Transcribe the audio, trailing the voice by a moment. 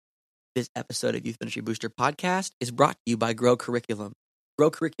This episode of Youth Ministry Booster Podcast is brought to you by Grow Curriculum. Grow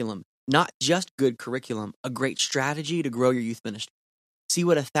Curriculum, not just good curriculum, a great strategy to grow your youth ministry. See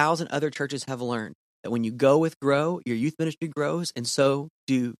what 1,000 other churches have learned, that when you go with Grow, your youth ministry grows, and so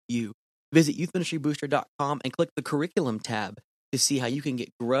do you. Visit youthministrybooster.com and click the Curriculum tab to see how you can get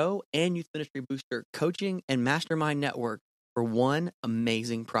Grow and Youth Ministry Booster coaching and mastermind network for one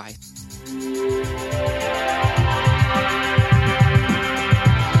amazing price.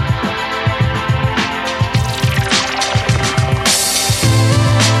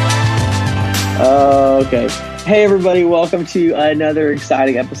 Okay. Hey, everybody. Welcome to another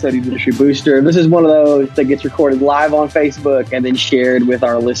exciting episode of Ministry Booster. This is one of those that gets recorded live on Facebook and then shared with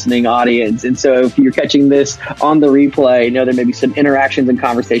our listening audience. And so if you're catching this on the replay, know there may be some interactions and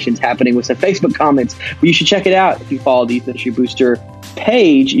conversations happening with some Facebook comments, but you should check it out. If you follow the Youth Ministry Booster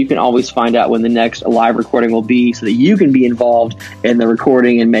page, you can always find out when the next live recording will be so that you can be involved in the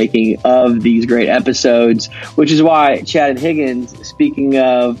recording and making of these great episodes, which is why Chad and Higgins, speaking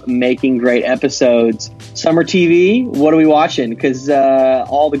of making great episodes, summer TV, what are we watching? Because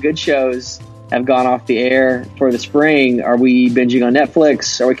all the good shows have gone off the air for the spring. Are we binging on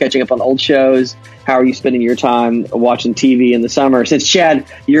Netflix? Are we catching up on old shows? How are you spending your time watching TV in the summer? Since, Chad,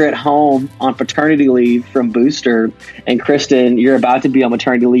 you're at home on paternity leave from Booster, and Kristen, you're about to be on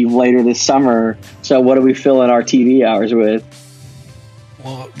maternity leave later this summer. So what are we filling our TV hours with?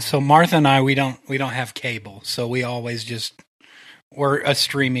 Well, so Martha and I, we don't have cable, so we always we're a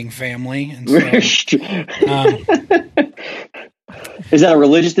streaming family. And so, is that a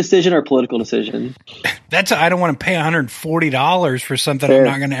religious decision or a political decision? I don't want to pay $140 for something Fair.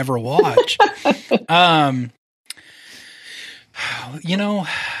 I'm not going to ever watch. I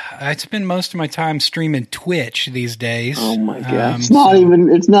spend most of my time streaming Twitch these days. Oh my God. It's not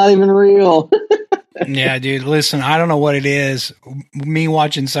even real. Yeah, dude, listen, I don't know what it is. Me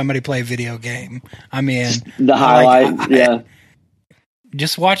watching somebody play a video game. I mean, the highlight. Yeah.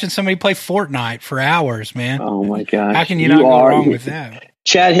 Just watching somebody play Fortnite for hours, man. Oh my God. How can you not go wrong with that?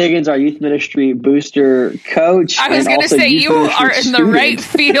 Chad Higgins, our Youth Ministry Booster coach. I was going to say, you are in the right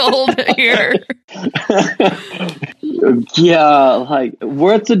field here. Yeah,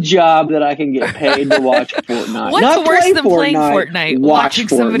 what's a job that I can get paid to watch Fortnite? What's Not worse than Fortnite, playing Fortnite? Watching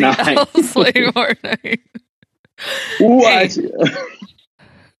somebody else play Fortnite. What?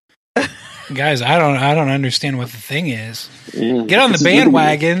 Guys, I don't understand what the thing is. Yeah, get on the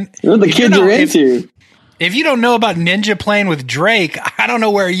bandwagon. What the kids are into. If you don't know about Ninja playing with Drake, I don't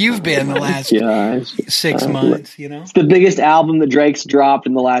know where you've been the last 6 months. It's the biggest album that Drake's dropped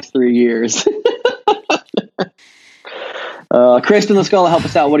in the last 3 years. Kristen, let's go help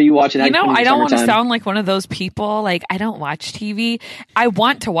us out. What are you watching? I don't want to sound like one of those people. Like, I don't watch TV. I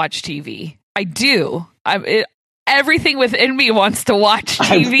want to watch TV. I do. Everything within me wants to watch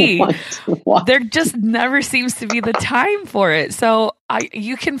TV. There just never seems to be the time for it. So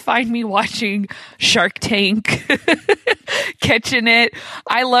you can find me watching Shark Tank, catching it.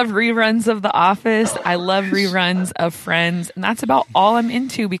 I love reruns of The Office. I love reruns of Friends. And that's about all I'm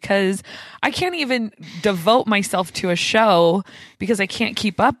into because I can't even devote myself to a show because I can't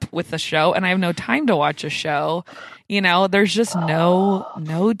keep up with the show and I have no time to watch a show. There's just no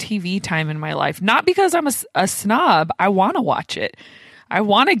TV time in my life. Not because I'm a snob. I want to watch it. I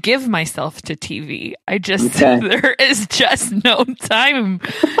want to give myself to TV. There is just no time.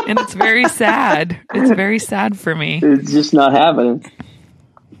 And it's very sad. It's very sad for me. It's just not happening.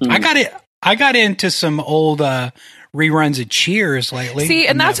 I got into some old reruns of Cheers lately. See,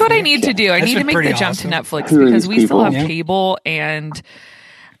 and that's what I need to do. I need to make the jump to Netflix because we still have cable and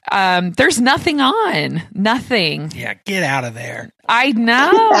there's nothing on. Nothing. Yeah, get out of there. I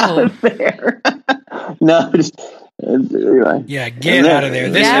know. Out of there. No, just anyway. Yeah, get out of there.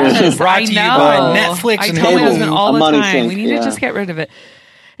 This is brought to you by Netflix I and tell my husband all the time. Thing. We need to just get rid of it.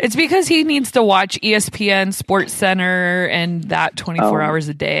 It's because he needs to watch ESPN, Sports Center, and that 24 hours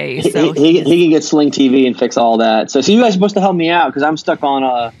a day. So he can get Sling TV and fix all that. So you guys are supposed to help me out because I'm stuck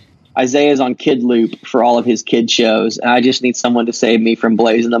on Isaiah's on Kid Loop for all of his kid shows, and I just need someone to save me from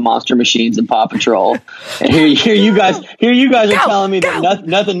blazing the Monster Machines and Paw Patrol. And here you guys are telling me that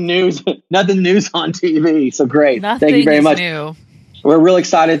nothing news on TV. So great, thank you very much. New. We're real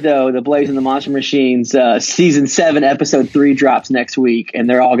excited, though. The Blaze and the Monster Machines Season 7, Episode 3 drops next week, and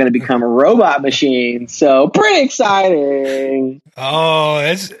they're all going to become a robot machine. So pretty exciting. Oh,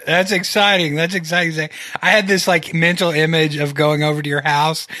 that's exciting. That's exciting. I had this mental image of going over to your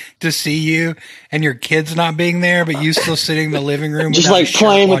house to see you and your kids not being there, but you still sitting in the living room. Just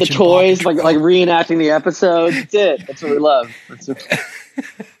playing with the toys, like reenacting the episodes. That's it. That's what we love.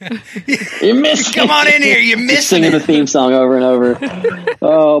 You're missing. Come on in here. You're missing singing the theme song over and over.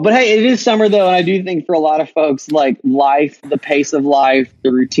 But hey, it is summer though, and I do think for a lot of folks, like life, the pace of life,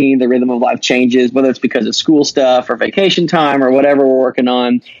 the routine, the rhythm of life changes, whether it's because of school stuff or vacation time or whatever we're working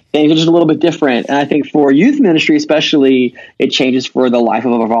on. Things are just a little bit different, and I think for youth ministry especially, it changes for the life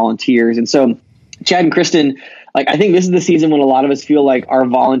of our volunteers. And so, Chad and Kristen, like, I think this is the season when a lot of us feel like our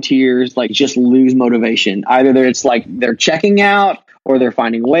volunteers like just lose motivation. Either it's like they're checking out, or they're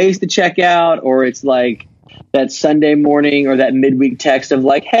finding ways to check out, or it's like that Sunday morning or that midweek text of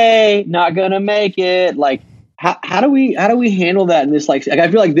like, "Hey, not gonna make it." Like, how do we handle that in this? Like I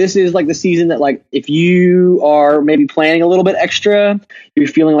feel like this is like the season that, like, if you are maybe planning a little bit extra, you're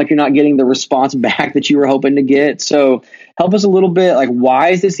feeling like you're not getting the response back that you were hoping to get. So help us a little bit. Like, why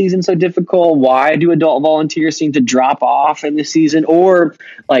is this season so difficult? Why do adult volunteers seem to drop off in this season, or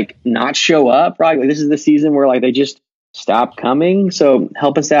like not show up? Right? Like, this is the season where like they just stop coming. So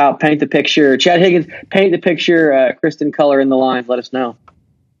help us out. Paint the picture. Chad Higgins, paint the picture. Kristen, color in the lines. Let us know.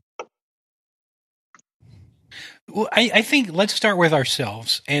 Well, I think let's start with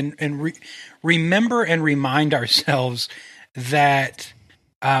ourselves and remember and remind ourselves that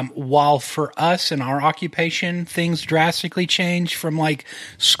while for us in our occupation, things drastically change from like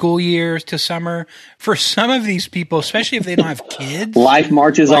school years to summer, for some of these people, especially if they don't have kids, life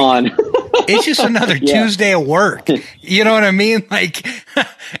marches on. It's just another Tuesday of work. You know what I mean? Like,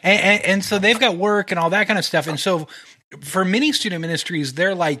 and so they've got work and all that kind of stuff. And so for many student ministries,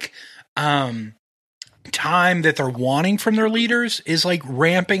 they're like, time that they're wanting from their leaders is like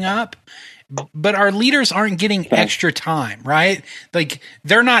ramping up, but our leaders aren't getting extra time, right? Like,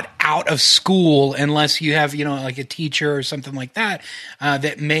 they're not out of school unless you have, like a teacher or something like that,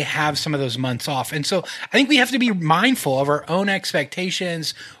 that may have some of those months off. And so I think we have to be mindful of our own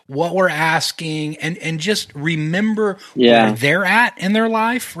expectations, what we're asking, and just remember where they're at in their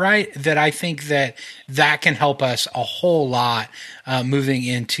life, right? That I think that can help us a whole lot moving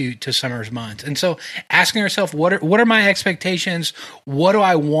into summer's months. And so asking ourselves, what are my expectations? What do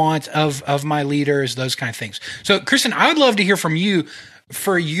I want of my leaders? Those kind of things. So, Kristen, I would love to hear from you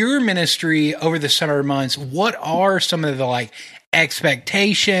for your ministry over the summer months. What are some of the like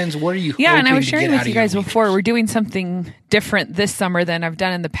expectations? What are you hoping and I was sharing to get with you guys before, we're doing something different this summer than I've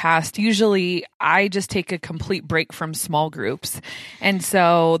done in the past. Usually I just take a complete break from small groups, and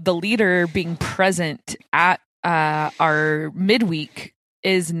so the leader being present at our midweek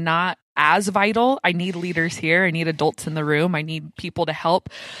is not as vital. I need leaders here. I need adults in the room. I need people to help,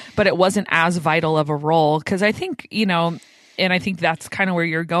 but it wasn't as vital of a role, because I think, and I think that's kind of where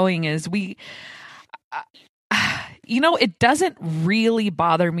you're going is it doesn't really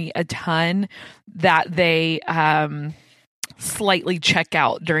bother me a ton that they slightly check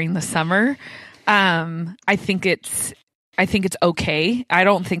out during the summer. I think it's okay. I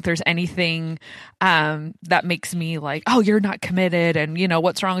don't think there's anything that makes me like, oh, you're not committed and,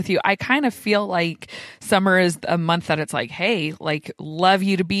 what's wrong with you? I kind of feel like summer is a month that it's like, hey, like, love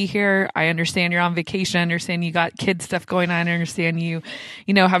you to be here. I understand you're on vacation. I understand you got kid stuff going on. I understand you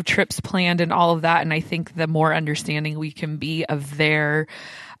have trips planned and all of that. And I think the more understanding we can be of their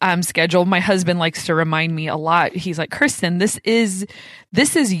schedule. My husband likes to remind me a lot. He's like, Kristen, this is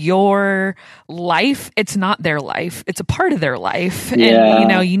your life. It's not their life. It's a part of their life. Yeah.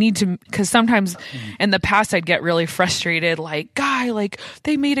 And, you need to, because sometimes in the past I'd get really frustrated, like, guy, like,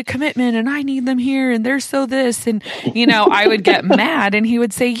 they made a commitment and I need them here and they're so this. And, I would get mad, and he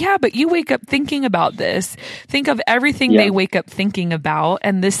would say, yeah, but you wake up thinking about this. Think of everything they wake up thinking about.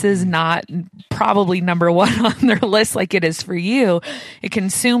 And this is not probably number one on their list like it is for you. It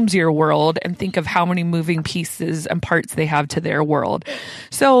consumes your world, and think of how many moving pieces and parts they have to their world.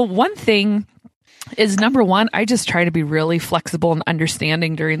 So one thing is, number one, I just try to be really flexible and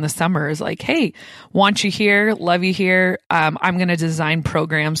understanding during the summer. Is like, hey, want you here, love you here. I'm going to design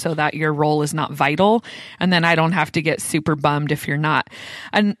programs so that your role is not vital. And then I don't have to get super bummed if you're not.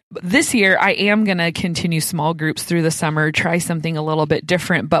 And this year I am going to continue small groups through the summer, try something a little bit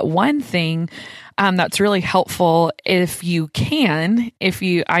different. But one thing that's really helpful I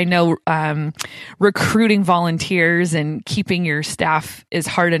know recruiting volunteers and keeping your staff is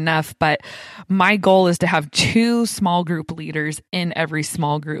hard enough, but my goal is to have 2 small group leaders in every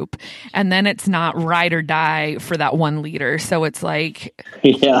small group. And then it's not ride or die for that one leader. So it's like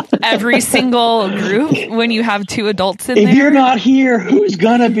every single group, when you have 2 adults in there. If you're not here, who's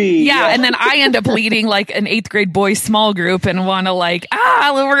gonna be? Yeah. And then I end up leading like an 8th grade boys small group and want to like,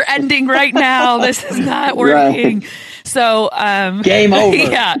 we're ending right now. This is not working. Right. So, game over.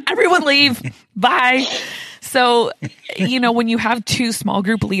 Yeah. Everyone leave. Bye. So, when you have 2 small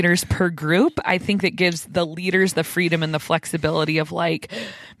group leaders per group, I think that gives the leaders the freedom and the flexibility of like,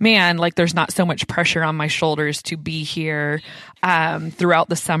 man, like there's not so much pressure on my shoulders to be here throughout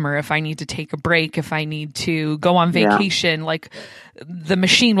the summer. If I need to take a break, if I need to go on vacation, like the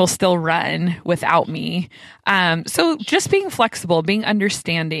machine will still run without me. So just being flexible, being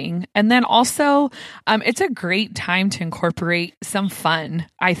understanding. And then also, it's a great time to incorporate some fun,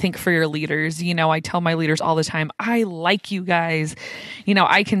 I think, for your leaders. I tell my leaders all the time, I like you guys.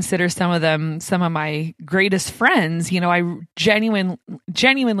 I consider some of them some of my greatest friends. I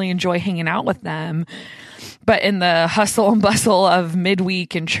genuinely enjoy hanging out with them. But in the hustle and bustle of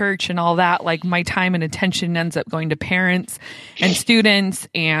midweek and church and all that, like my time and attention ends up going to parents and students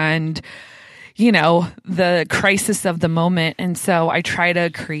and, the crisis of the moment. And so I try to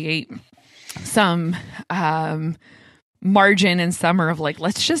create some margin in summer of like,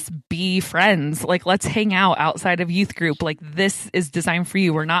 let's just be friends. Like, let's hang out outside of youth group. Like, this is designed for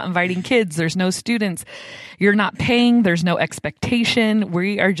you. We're not inviting kids. There's no students. You're not paying. There's no expectation.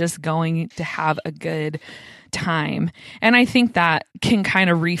 We are just going to have a good time. And I think that can kind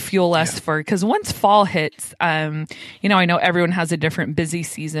of refuel us because once fall hits, I know everyone has a different busy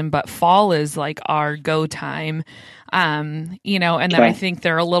season, but fall is like our go time. And then I think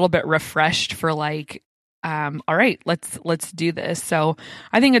they're a little bit refreshed for like, all right, let's do this. So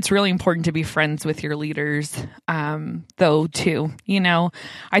I think it's really important to be friends with your leaders, though, too.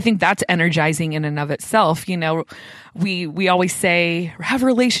 I think that's energizing in and of itself. We always say, have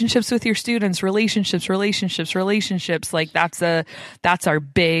relationships with your students, relationships. Like that's our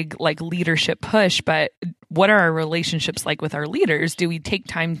big like leadership push. But what are our relationships like with our leaders? Do we take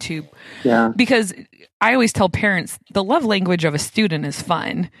time to, because I always tell parents the love language of a student is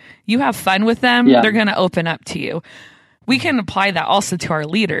fun. You have fun with them, they're going to open up to you. We can apply that also to our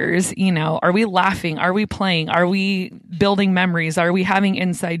leaders. Are we laughing? Are we playing? Are we building memories? Are we having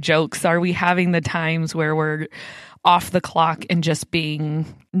inside jokes? Are we having the times where we're off the clock and just being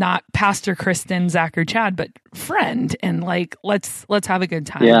not Pastor Kristen, Zach, or Chad, but friend and like, let's have a good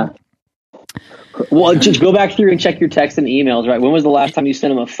time. Yeah. Well, just go back through and check your texts and emails, right? When was the last time you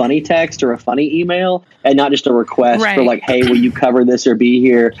sent them a funny text or a funny email and not just a request for like, hey, will you cover this or be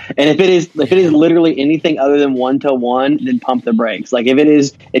here? And if it is literally anything other than 1-to-1, then pump the brakes. Like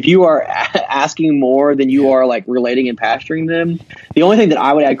if you are asking more than you are like relating and pastoring them, the only thing that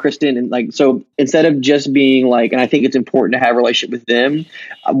I would add, Kristen, and like, so instead of just being like, and I think it's important to have a relationship with them.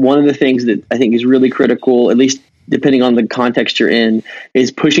 One of the things that I think is really critical, at least depending on the context you're in,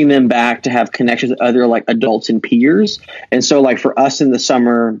 is pushing them back to have connections with other like adults and peers. And so like for us in the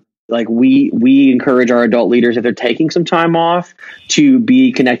summer, like we encourage our adult leaders, if they're taking some time off, to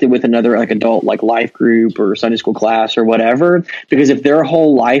be connected with another like adult like life group or Sunday school class or whatever, because if their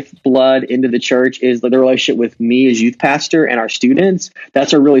whole lifeblood into the church is the relationship with me as youth pastor and our students,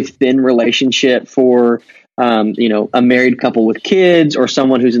 that's a really thin relationship for a married couple with kids or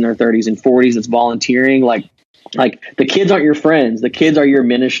someone who's in their 30s and 40s that's volunteering. Like the kids aren't your friends, the kids are your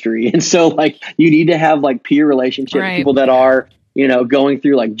ministry. And so like you need to have like peer relationships, people that are, going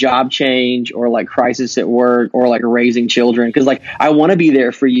through like job change or like crisis at work or like raising children. Cause like, I want to be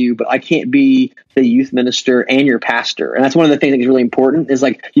there for you, but I can't be the youth minister and your pastor. And that's one of the things that is really important is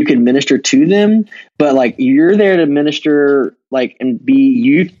like, you can minister to them, but like you're there to minister like and be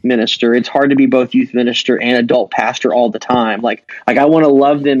youth minister. It's hard to be both youth minister and adult pastor all the time. Like I want to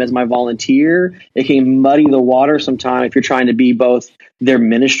love them as my volunteer. It can muddy the water sometimes if you're trying to be both their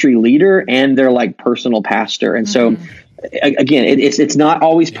ministry leader and their like personal pastor. And so again, it's not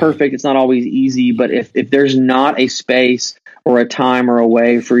always perfect. It's not always easy, but if there's not a space or a time or a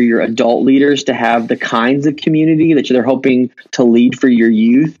way for your adult leaders to have the kinds of community that they're hoping to lead for your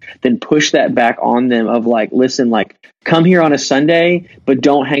youth, then push that back on them of like, listen, like come here on a Sunday, but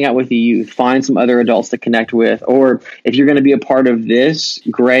don't hang out with the youth. Find some other adults to connect with. Or if you're going to be a part of this,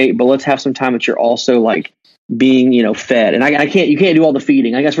 great, but let's have some time that you're also like being, fed. And you can't do all the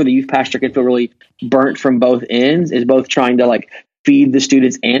feeding. I guess where the youth pastor can feel really burnt from both ends is both trying to like feed the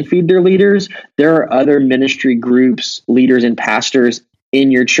students and feed their leaders. There are other ministry groups, leaders and pastors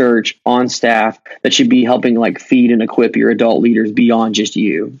in your church on staff that should be helping like feed and equip your adult leaders beyond just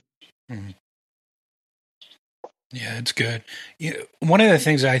you. Mm-hmm. Yeah, it's good. One of the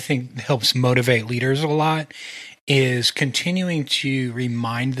things that I think helps motivate leaders a lot is continuing to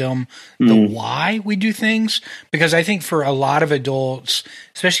remind them the why we do things. Because I think for a lot of adults,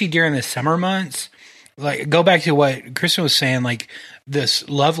 especially during the summer months, like go back to what Kristen was saying, like this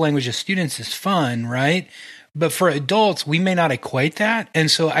love language of students is fun, right? But for adults, we may not equate that.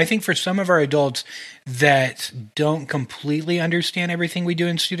 And so I think for some of our adults that don't completely understand everything we do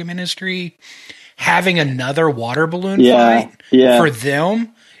in student ministry, having another water balloon fight for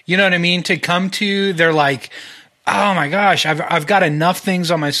them. You know what I mean? To come to, they're like, oh my gosh, I've got enough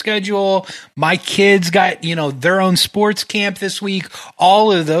things on my schedule. My kids got, their own sports camp this week,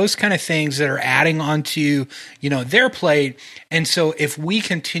 all of those kind of things that are adding onto, their plate. And so if we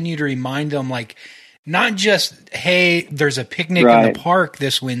continue to remind them, like, not just, hey, there's a picnic in the park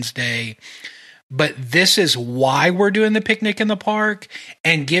this Wednesday, but this is why we're doing the picnic in the park,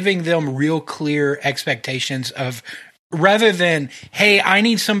 and giving them real clear expectations of, rather than, hey, I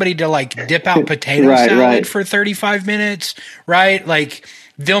need somebody to like dip out potato salad for 35 minutes, right? Like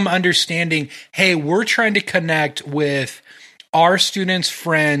them understanding, hey, we're trying to connect with our students'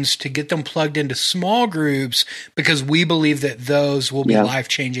 friends to get them plugged into small groups because we believe that those will be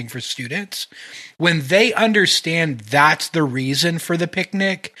life-changing for students. When they understand that's the reason for the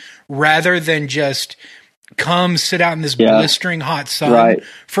picnic, rather than just come sit out in this blistering hot sun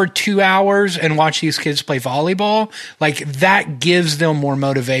for 2 hours and watch these kids play volleyball, like that gives them more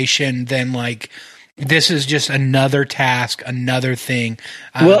motivation than like, this is just another task, another thing.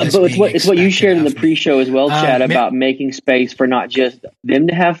 But it's what you shared in the pre-show as well, Chad, about making space for not just them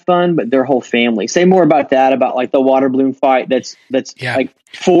to have fun, but their whole family. Say more about that, about like the water balloon fight that's like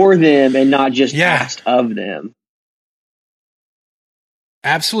for them and not just asked of them.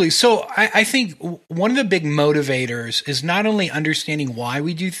 Absolutely. So I think one of the big motivators is not only understanding why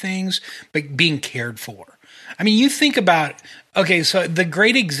we do things, but being cared for. I mean, you think about, okay, so the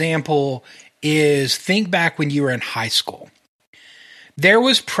great example is think back when you were in high school. There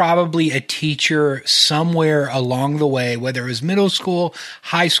was probably a teacher somewhere along the way, whether it was middle school,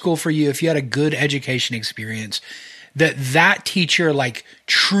 high school for you, if you had a good education experience, that teacher like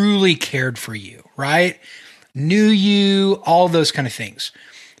truly cared for you, right? Knew you, all those kind of things.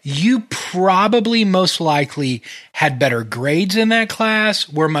 You probably most likely had better grades in that class,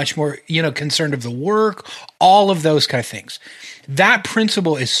 were much more, concerned of the work, all of those kind of things. That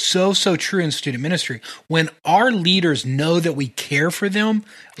principle is so true in student ministry. When our leaders know that we care for them,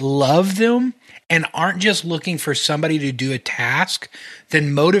 love them, and aren't just looking for somebody to do a task,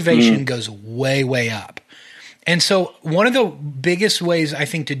 then motivation goes way, way up. And so one of the biggest ways I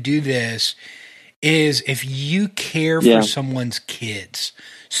think to do this is if you care for someone's kids.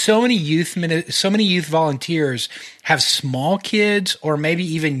 So many youth volunteers have small kids or maybe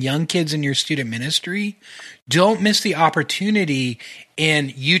even young kids in your student ministry. Don't miss the opportunity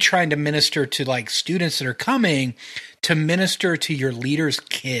in you trying to minister to like students that are coming to minister to your leaders'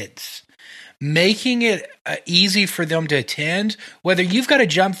 kids. Making it easy for them to attend, whether you've got to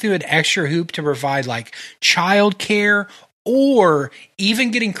jump through an extra hoop to provide like childcare, or even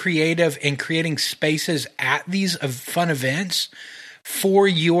getting creative and creating spaces at these fun events for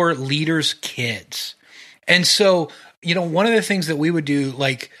your leaders' kids. And so, one of the things that we would do,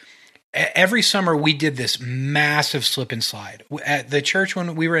 like every summer we did this massive slip and slide. At the church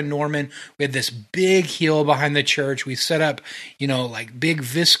when we were in Norman, we had this big hill behind the church. We set up, like big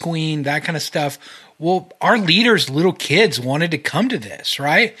Visqueen, that kind of stuff. Well, our leaders' little kids wanted to come to this,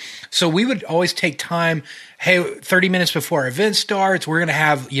 right? So we would always take time, hey, 30 minutes before our event starts, we're going to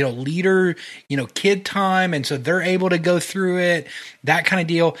have, leader, kid time. And so they're able to go through it, that kind of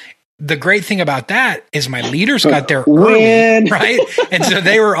deal. The great thing about that is my leaders got there early, right? And so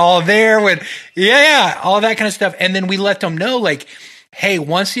they were all there with, all that kind of stuff. And then we let them know, like, hey,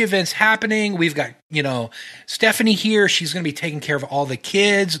 once the event's happening, we've got, Stephanie here. She's going to be taking care of all the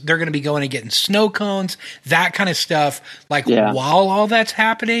kids. They're going to be going and getting snow cones, that kind of stuff, like while all that's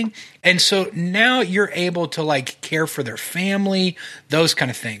happening. And so now you're able to like care for their family, those kind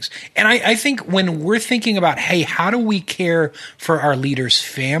of things. And I think when we're thinking about, hey, how do we care for our leaders'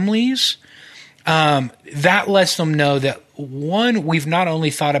 families? That lets them know that one, we've not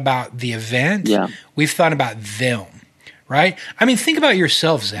only thought about the event, we've thought about them. Right? I mean, think about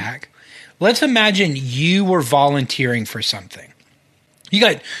yourself, Zach. Let's imagine you were volunteering for something. You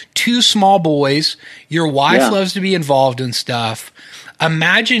got 2 small boys. Your wife loves to be involved in stuff.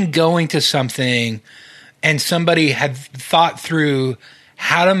 Imagine going to something and somebody had thought through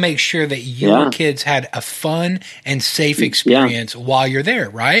how to make sure that your kids had a fun and safe experience while you're there,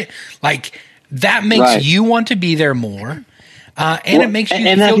 right? Like that makes you want to be there more. And it makes you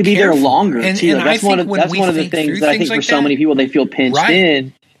and feel that could be careful. there longer. And that's one of the things that I think for so many people they feel pinched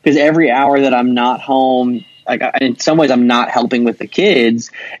in, because every hour that I'm not home, like in some ways I'm not helping with the kids,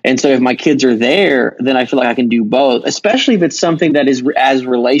 and so if my kids are there, then I feel like I can do both. Especially if it's something that is as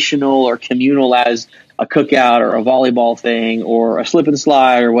relational or communal as a cookout or a volleyball thing or a slip and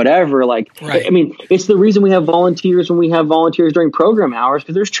slide or whatever. Like, I mean, it's the reason we have volunteers when we have volunteers during program hours,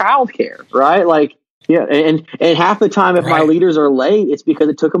 because there's childcare, right? Like. Yeah, and half the time, if my leaders are late, it's because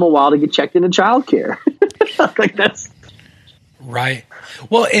it took them a while to get checked into childcare. Like that's right.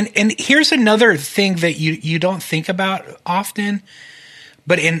 Well, and here's another thing that you don't think about often,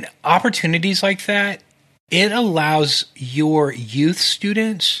 but in opportunities like that, it allows your youth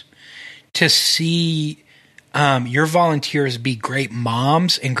students to see your volunteers be great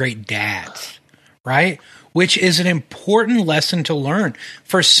moms and great dads, right? Which is an important lesson to learn.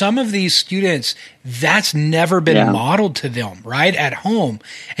 For some of these students, that's never been modeled to them, right, at home.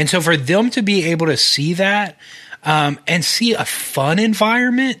 And so for them to be able to see that and see a fun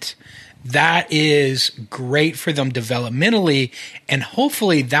environment, that is great for them developmentally. And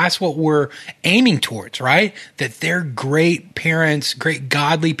hopefully that's what we're aiming towards, right? That they're great parents, great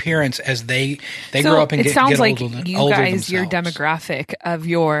godly parents as they grow up and get older. It sounds like you guys, your demographic of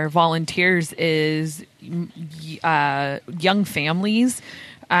your volunteers is young families.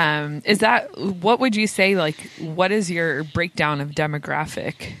 Is that, what would you say, like, what is your breakdown of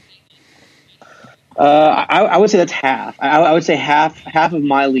demographic? I would say that's half. I would say half of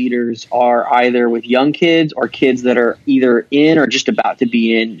my leaders are either with young kids or kids that are either in or just about to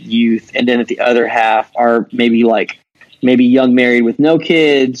be in youth. And then the other half are maybe young married with no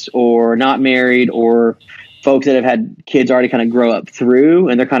kids, or not married, or folks that have had kids already kind of grow up through,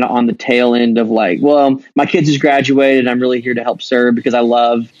 and they're kind of on the tail end of like, well, my kids just graduated. I'm really here to help serve because I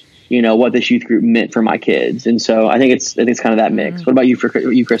love, what this youth group meant for my kids. And so I think it's kind of that mix. What about you,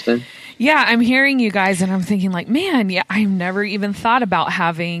 Kristen? Yeah, I'm hearing you guys and I'm thinking like, man, I've never even thought about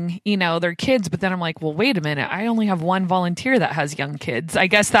having, their kids. But then I'm like, well, wait a minute. I only have one volunteer that has young kids. I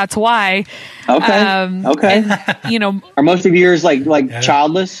guess that's why. Okay. Okay. And, are most of yours like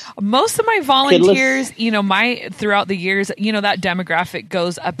childless? Most of my volunteers, throughout the years, that demographic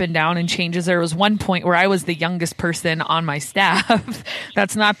goes up and down and changes. There was one point where I was the youngest person on my staff.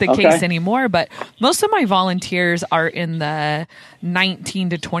 That's not the case anymore. But most of my volunteers are in the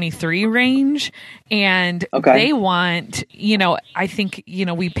 19 to 23 range, and they want, I think,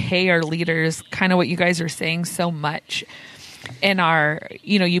 we pay our leaders kind of what you guys are saying so much in our,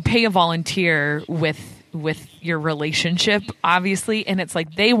 you pay a volunteer with your relationship, obviously, and it's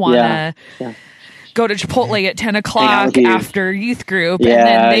like they want to go to Chipotle at 10 o'clock after youth group, and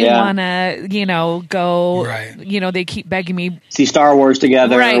then they want to, go, they keep begging me. See Star Wars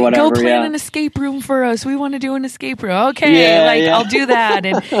together or whatever. Go plan an escape room for us. We want to do an escape room. Okay, I'll do that.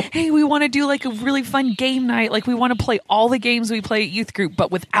 And hey, we want to do like a really fun game night. Like we want to play all the games we play at youth group,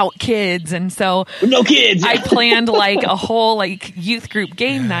 but without kids. And so no kids. I planned like a whole like youth group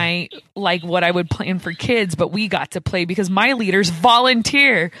game night, like what I would plan for kids, but we got to play because my leaders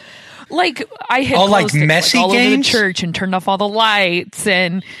volunteer. Like I had like messy all games? over the church and turned off all the lights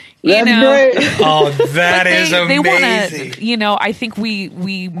and That's great. Oh, that is amazing. They want to, I think we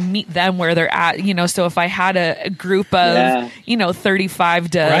meet them where they're at, so if I had a group of,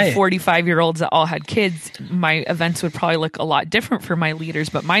 35 to 45 year olds that all had kids, my events would probably look a lot different for my leaders.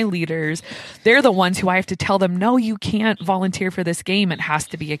 But my leaders, they're the ones who I have to tell them, no, you can't volunteer for this game. It has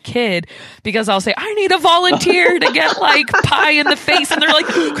to be a kid, because I'll say, I need a volunteer to get like pie in the face. And they're like,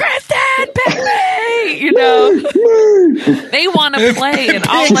 Kristen, pick me, they want to play, and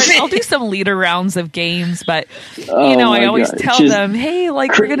I'll do some leader rounds of games, but I always tell them, hey,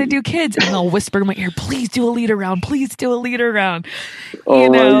 like we're gonna do kids, and they'll whisper in my ear, please do a leader round, please do a leader round. My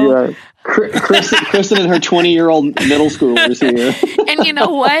God. Kristen and her 20-year-old middle schoolers here. And you know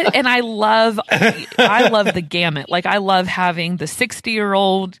what? And I love the gamut. Like I love having the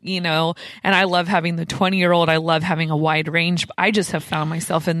 60-year-old, and I love having the 20-year-old. I love having a wide range. But I just have found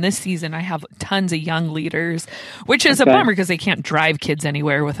myself in this season, I have tons of young leaders, which is a bummer because they can't drive kids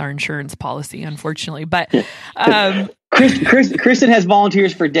anywhere with our insurance policy, unfortunately. But Kristen has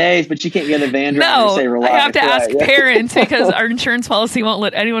volunteers for days, but she can't get a van driver to save her life. I have to ask parents because our insurance policy won't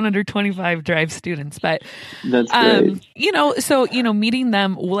let anyone under 25 drive students. But that's great. So meeting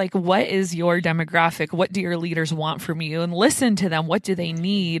them, like, what is your demographic? What do your leaders want from you? And listen to them. What do they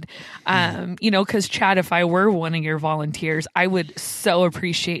need? Because Chad, if I were one of your volunteers, I would so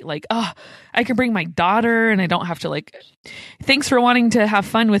appreciate I can bring my daughter and I don't have to thanks for wanting to have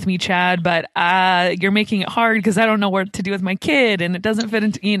fun with me, Chad, but you're making it hard because I don't know what to do with my kid and it doesn't fit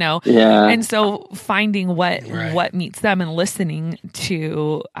into, And so finding what meets them and listening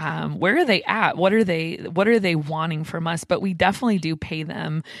to where are they at? What are they wanting from us? But we definitely do pay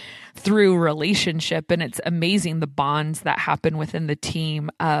them through relationship, and it's amazing the bonds that happen within the team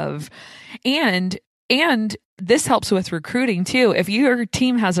and this helps with recruiting too. If your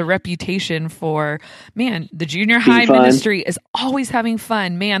team has a reputation for, the junior high ministry is always having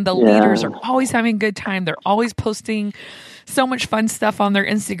fun. The leaders are always having a good time. They're always posting so much fun stuff on their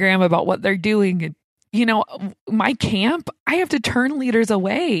Instagram about what they're doing. my camp, I have to turn leaders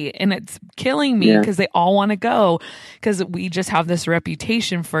away, and it's killing me because they all want to go, because we just have this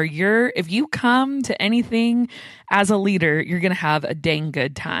reputation for if you come to anything as a leader, you're going to have a dang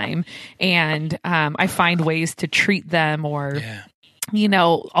good time. And I find ways to treat them, or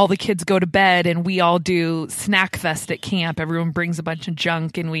all the kids go to bed and we all do snack fest at camp. Everyone brings a bunch of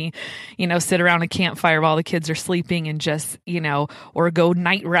junk and we, sit around a campfire while the kids are sleeping and just, or go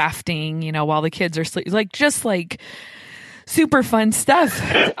night rafting, while the kids are sleeping. Just super fun stuff.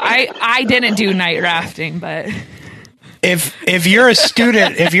 I didn't do night rafting, but if you're a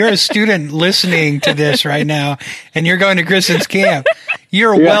student listening to this right now and you're going to Kristen's camp,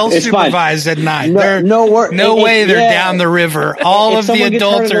 you're well supervised at night. No way they're down the river. All of the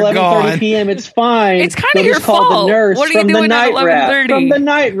adults are gone. PM, it's fine. It's kind of your fault. What are you doing at 11:30? From the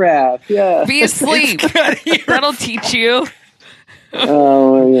night raft, Be asleep. That'll teach you.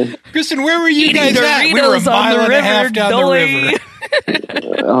 Oh my God. Kristen, where were you guys at? We were a mile and a half down the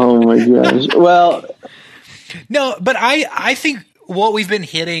river. Oh my gosh. Well, no, but I think what we've been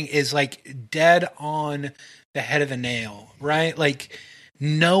hitting is dead on the head of the nail, right?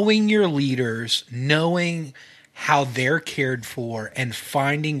 Knowing your leaders, knowing how they're cared for, and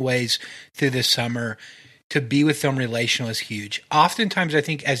finding ways through the summer to be with them relational is huge. Oftentimes, I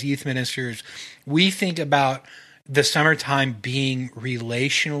think as youth ministers, we think about the summertime being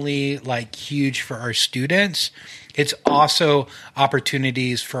relationally huge for our students. It's also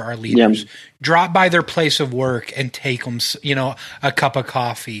opportunities for our leaders. Drop by their place of work and take them, a cup of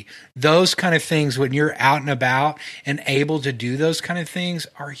coffee. Those kind of things, when you're out and about and able to do those kind of things,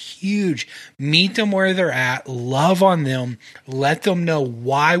 are huge. Meet them where they're at, love on them, let them know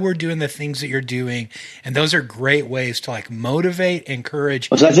why we're doing the things that you're doing. And those are great ways to motivate, encourage,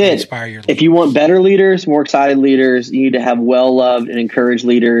 and inspire your leaders. If you want better leaders, more excited leaders, you need to have well-loved and encouraged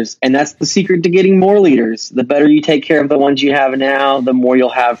leaders. And that's the secret to getting more leaders. The better you take care of the ones you have now, the more you'll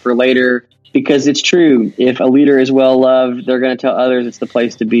have for later. Because it's true. If a leader is well loved, they're going to tell others it's the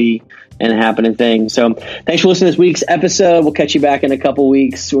place to be and happening things. So thanks for listening to this week's episode. We'll catch you back in a couple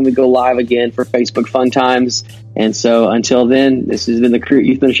weeks when we go live again for Facebook Fun Times. And so until then, this has been the Cruet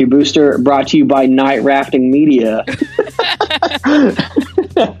Youth Ministry Booster, brought to you by Night Rafting Media.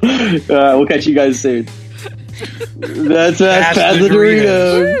 We'll catch you guys soon. That's Pass the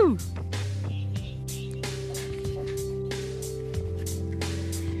Doritos. Woo!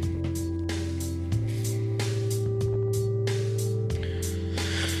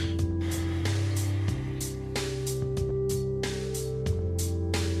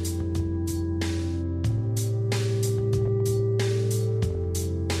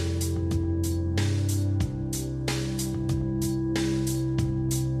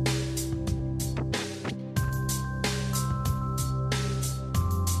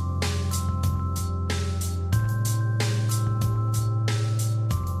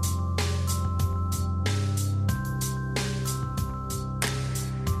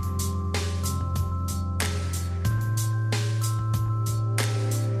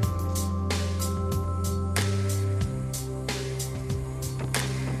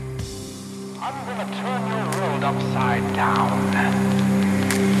 Upside down.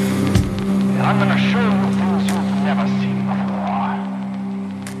 I'm going to show you things you've never seen.